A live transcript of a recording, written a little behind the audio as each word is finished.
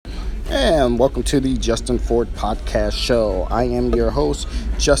And welcome to the Justin Ford Podcast Show. I am your host,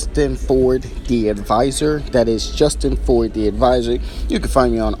 Justin Ford, the advisor. That is Justin Ford, the advisor. You can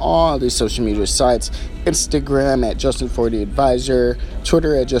find me on all the social media sites: Instagram at Justin Ford, the advisor,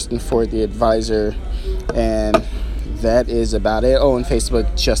 Twitter at Justin Ford, the advisor, and that is about it. Oh, and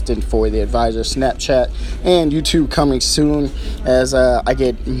Facebook, Justin Ford, the advisor, Snapchat, and YouTube coming soon as I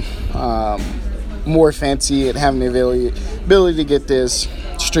get more fancy at having the ability to get this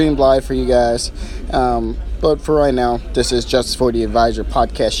streamed live for you guys. But for right now, this is Justin Ford, the Advisor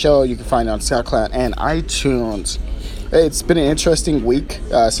podcast show. You can find it on SoundCloud and iTunes. It's been an interesting week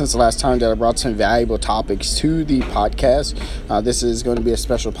since the last time that I brought some valuable topics to the podcast. This is going to be a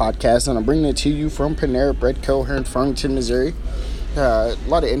special podcast, and I'm bringing it to you from Panera Bread Co. here in Farmington, Missouri. A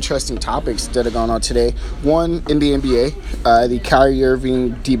lot of interesting topics that are going on today. One, in the NBA, the Kyrie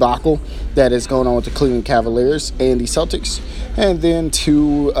Irving debacle that is going on with the Cleveland Cavaliers and the Celtics. And then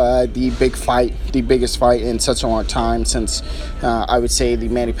two, the big fight, the biggest fight in such a long time since, I would say, the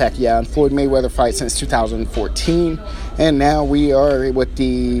Manny Pacquiao and Floyd Mayweather fight since 2014. And now we are with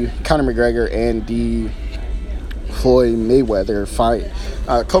the Conor McGregor and the Floyd Mayweather fight.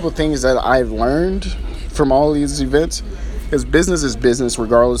 A couple of things that I've learned from all these events is business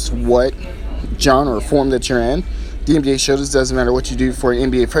regardless of what genre or form that you're in. The NBA showed us doesn't matter what you do for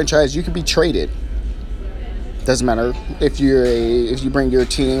an NBA franchise, you can be traded. Doesn't matter if you bring your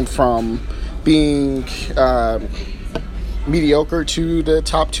team from being mediocre to the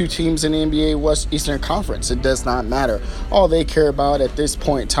top two teams in the NBA West Eastern Conference. It does not matter. All they care about at this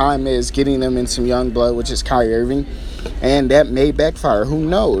point in time is getting them in some young blood, which is Kyrie Irving. And that may backfire. Who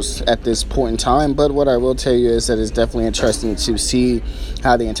knows at this point in time? But what I will tell you is that it's definitely interesting to see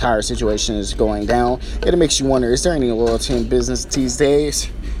how the entire situation is going down. It makes you wonder, is there any loyalty in business these days?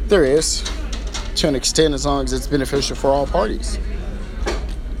 There is, to an extent, as long as it's beneficial for all parties.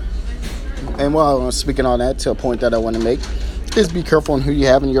 And while I'm speaking on that, to a point that I want to make, is be careful on who you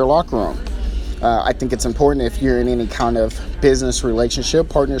have in your locker room. I think it's important if you're in any kind of business relationship,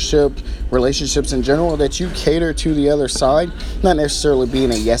 partnership, relationships in general, that you cater to the other side, not necessarily being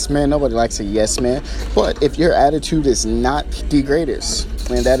a yes man. Nobody likes a yes man. But if your attitude is not the greatest,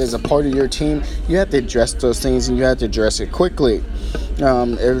 and that is a part of your team, you have to address those things, and you have to address it quickly.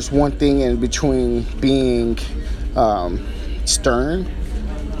 There's one thing in between being stern,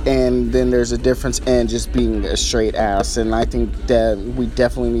 and then there's a difference in just being a straight ass. And I think that we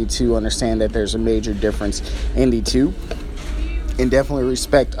definitely need to understand that there's a major difference in the two. And definitely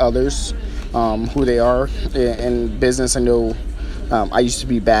respect others, who they are. In business, I know I used to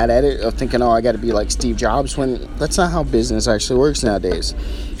be bad at it, of thinking, I got to be like Steve Jobs, when that's not how business actually works nowadays.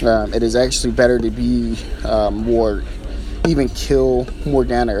 It is actually better to be more even kill, more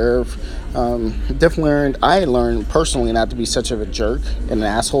down to earth. I learned personally not to be such of a jerk and an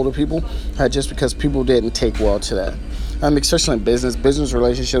asshole to people, just because people didn't take well to that. Especially in business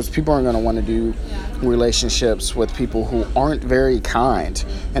relationships, people aren't going to want to do relationships with people who aren't very kind.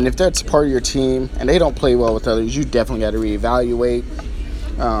 And if that's part of your team and they don't play well with others, you definitely got to reevaluate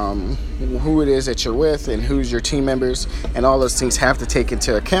who it is that you're with and who's your team members, and all those things have to take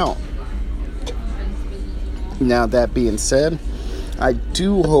into account. Now, that being said, I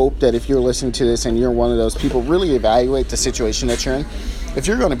do hope that if you're listening to this and you're one of those people, really evaluate the situation that you're in. If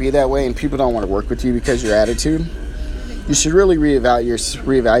you're going to be that way and people don't want to work with you because of your attitude, you should really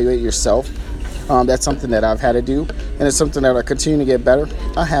reevaluate yourself. That's something that I've had to do, and it's something that I continue to get better.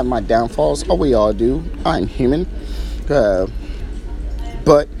 I have my downfalls. Oh, we all do. I'm human.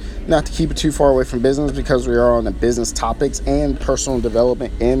 But not to keep it too far away from business, because we are on the business topics and personal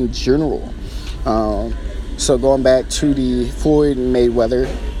development in general. So going back to the Floyd Mayweather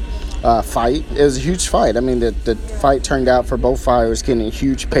fight, it was a huge fight. I mean, the fight turned out for both fighters getting a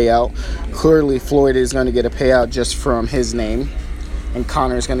huge payout. Clearly, Floyd is going to get a payout just from his name, and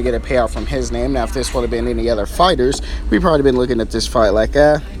Conor is going to get a payout from his name. Now, if this would have been any other fighters, we'd probably been looking at this fight like,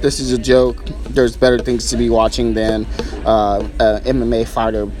 this is a joke. There's better things to be watching than an MMA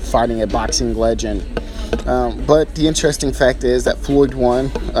fighter fighting a boxing legend. But the interesting fact is that Floyd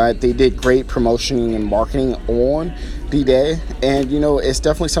won. They did great promotion and marketing on the day, and it's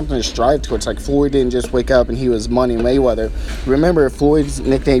definitely something to strive towards. Like, Floyd didn't just wake up and he was Money Mayweather. Remember, Floyd's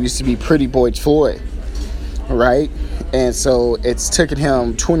nickname used to be Pretty Boy Floyd, right? And so it's taken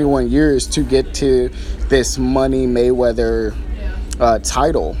him 21 years to get to this Money Mayweather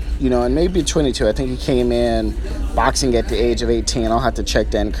title, and maybe 22. I think he came in boxing at the age of 18. I'll have to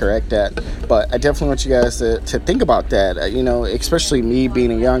check that and correct that. But I definitely want you guys to think about that. Especially me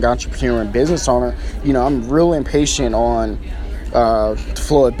being a young entrepreneur and business owner, I'm real impatient on the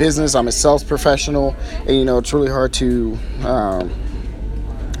flow of business. I'm a sales professional, and it's really hard to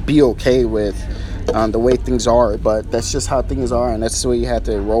be okay with the way things are, but that's just how things are, and that's the way you have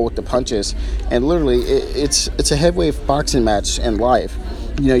to roll with the punches. And literally, it's a heavyweight boxing match in life.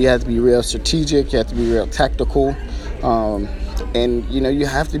 You have to be real strategic, you have to be real tactical, and you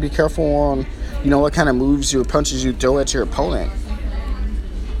have to be careful on what kind of moves or punches you throw at your opponent.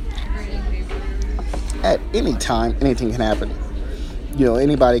 At any time, anything can happen.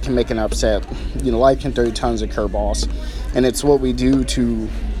 Anybody can make an upset. Life can throw you tons of curveballs, and it's what we do to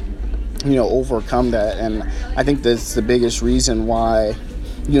overcome that. And I think that's the biggest reason why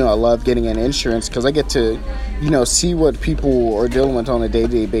I love getting an insurance, because I get to see what people are dealing with on a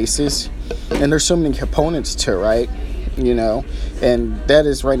day-to-day basis, and there's so many components to it, right? And that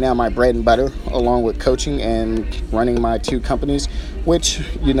is right now my bread and butter, along with coaching and running my 2 companies, which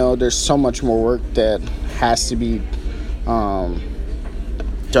there's so much more work that has to be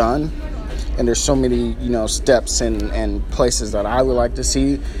done, and there's so many steps and places that I would like to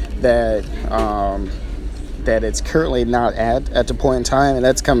see that that it's currently not at the point in time, and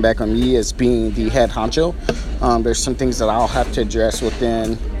that's coming back on me as being the head honcho. There's some things that I'll have to address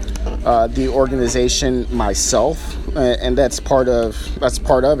within the organization myself, and that's part of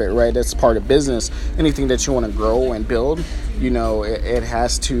it, right? That's part of business. Anything that you want to grow and build, it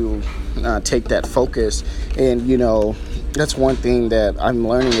has to take that focus. And that's one thing that I'm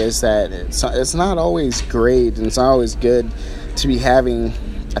learning, is that it's not always great, and it's not always good to be having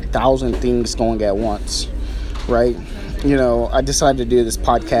 1,000 things going at once, right? I decided to do this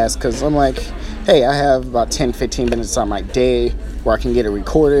podcast because I'm like, hey, I have about 10-15 minutes on my day where I can get it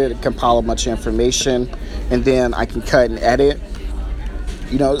recorded, compile a bunch of information, and then I can cut and edit.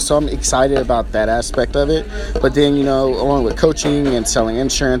 So I'm excited about that aspect of it. But then, along with coaching and selling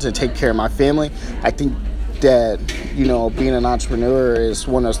insurance and taking care of my family, I think that, being an entrepreneur is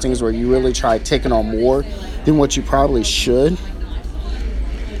one of those things where you really try taking on more than what you probably should.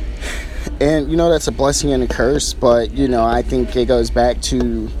 And, that's a blessing and a curse. But, I think it goes back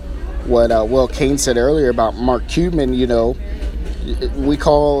to what Will Kane said earlier about Mark Cuban. We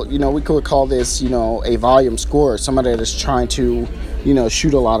could call this, a volume scorer, somebody that's trying to,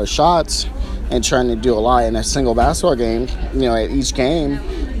 shoot a lot of shots and trying to do a lot in a single basketball game, at each game.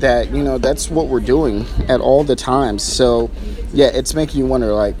 That's what we're doing at all the times. So, yeah, it's making you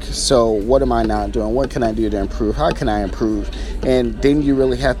wonder, so what am I not doing? What can I do to improve? How can I improve? And then you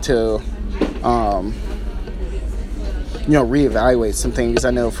really have to, reevaluate some things.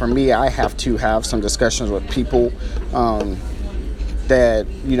 I know for me, I have to have some discussions with people that,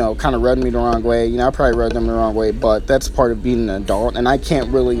 kind of rubbed me the wrong way. I probably rubbed them the wrong way, but that's part of being an adult. And I can't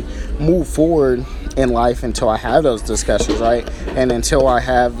really move forward in life until I have those discussions, right? And until I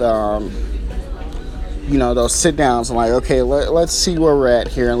have, those sit downs and okay, let's see where we're at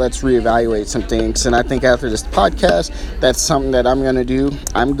here and let's reevaluate some things. And I think after this podcast, that's something that I'm going to do.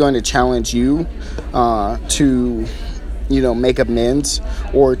 I'm going to challenge you to make amends,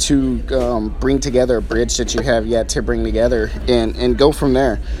 or to bring together a bridge that you have yet to bring together, and go from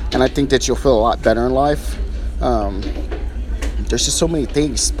there. And I think that you'll feel a lot better in life. There's just so many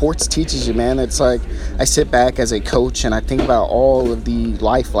things sports teaches you, man. It's like I sit back as a coach and I think about all of the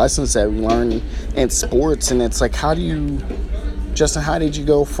life lessons that we learn in sports, and it's like, Justin, how did you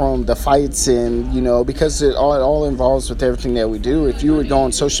go from the fights and, because it all involves with everything that we do. If you would go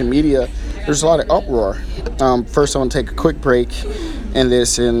on social media, there's a lot of uproar. First, I want to take a quick break in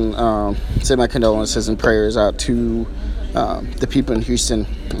this and send my condolences and prayers out to the people in Houston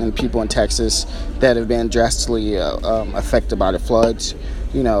and people in Texas that have been drastically affected by the floods.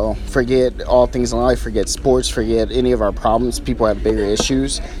 Forget all things in life, forget sports, forget any of our problems. People have bigger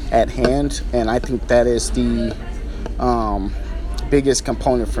issues at hand, and I think that is the biggest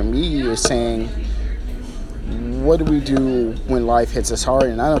component for me, is saying, what do we do when life hits us hard?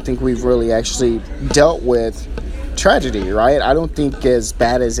 And I don't think we've really actually dealt with tragedy, right? I don't think as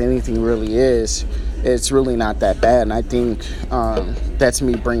bad as anything really is, it's really not that bad. And I think that's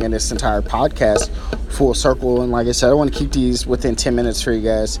me bringing this entire podcast full circle. And like I said, I want to keep these within 10 minutes for you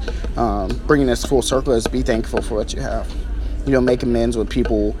guys. Bringing this full circle is be thankful for what you have. Make amends with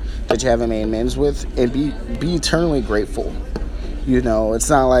people that you haven't made amends with, and be eternally grateful. It's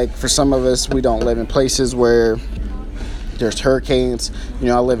not like, for some of us, we don't live in places where there's hurricanes.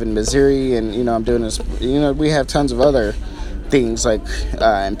 I live in Missouri, and I'm doing this. We have tons of other things, like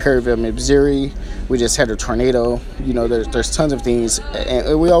in Perryville, Missouri, we just had a tornado. There's tons of things,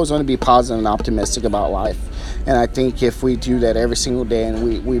 and we always want to be positive and optimistic about life. And I think if we do that every single day,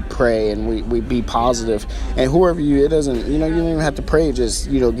 and we pray, and we be positive, and whoever it doesn't, you don't even have to pray, just,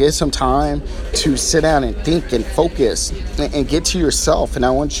 get some time to sit down and think and focus and get to yourself. And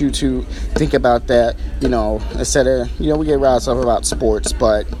I want you to think about that, instead of, we get riled up about sports,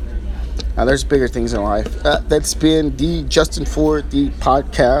 but there's bigger things in life. That's been the Justin Ford, the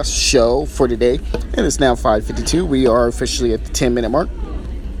podcast show for today. And it's now 5:52. We are officially at the 10-minute mark.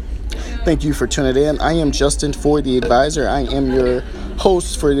 Thank you for tuning in. I am Justin Ford, the advisor. I am your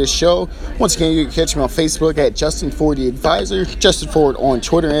host for this show. Once again, you can catch me on Facebook at Justin Ford, the advisor, Justin Ford on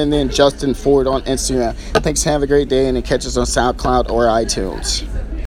Twitter, and then Justin Ford on Instagram. Thanks. Have a great day, and catch us on SoundCloud or iTunes.